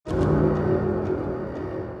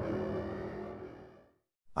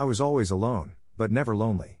I was always alone, but never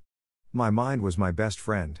lonely. My mind was my best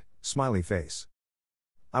friend, smiley face.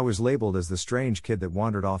 I was labeled as the strange kid that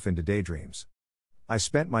wandered off into daydreams. I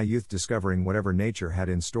spent my youth discovering whatever nature had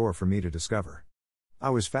in store for me to discover. I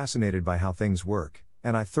was fascinated by how things work,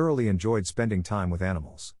 and I thoroughly enjoyed spending time with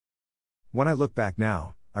animals. When I look back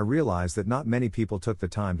now, I realize that not many people took the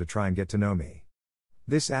time to try and get to know me.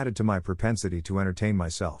 This added to my propensity to entertain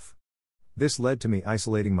myself. This led to me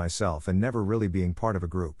isolating myself and never really being part of a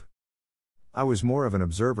group. I was more of an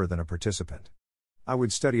observer than a participant. I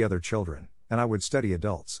would study other children, and I would study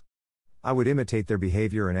adults. I would imitate their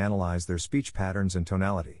behavior and analyze their speech patterns and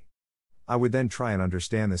tonality. I would then try and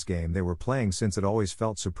understand this game they were playing, since it always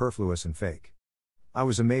felt superfluous and fake. I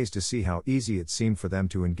was amazed to see how easy it seemed for them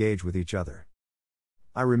to engage with each other.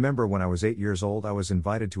 I remember when I was 8 years old, I was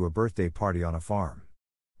invited to a birthday party on a farm.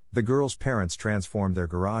 The girls' parents transformed their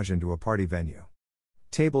garage into a party venue.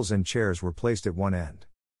 Tables and chairs were placed at one end.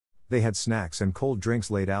 They had snacks and cold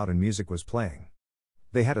drinks laid out and music was playing.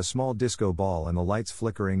 They had a small disco ball and the lights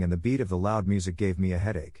flickering, and the beat of the loud music gave me a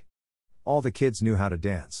headache. All the kids knew how to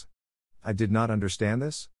dance. I did not understand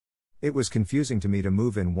this. It was confusing to me to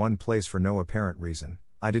move in one place for no apparent reason.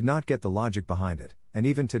 I did not get the logic behind it, and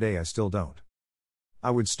even today I still don't.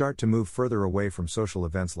 I would start to move further away from social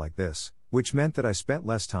events like this, which meant that I spent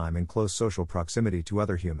less time in close social proximity to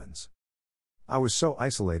other humans. I was so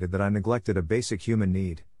isolated that I neglected a basic human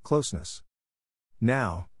need, closeness.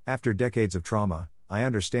 Now, after decades of trauma, I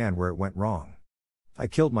understand where it went wrong. I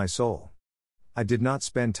killed my soul. I did not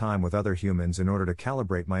spend time with other humans in order to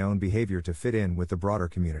calibrate my own behavior to fit in with the broader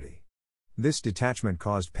community. This detachment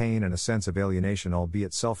caused pain and a sense of alienation,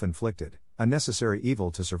 albeit self-inflicted, a necessary evil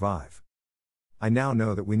to survive. I now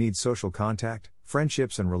know that we need social contact,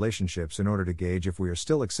 friendships and relationships in order to gauge if we are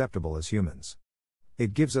still acceptable as humans.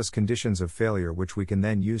 It gives us conditions of failure which we can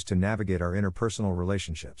then use to navigate our interpersonal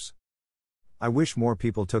relationships. I wish more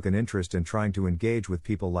people took an interest in trying to engage with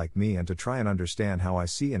people like me and to try and understand how I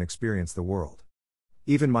see and experience the world.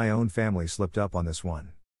 Even my own family slipped up on this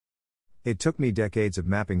one. It took me decades of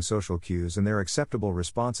mapping social cues and their acceptable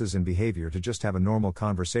responses and behavior to just have a normal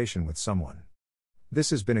conversation with someone. This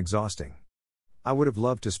has been exhausting. I would have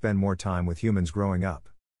loved to spend more time with humans growing up.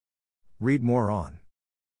 Read more on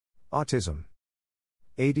autism,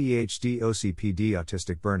 ADHD, OCPD,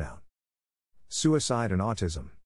 autistic burnout, suicide and autism.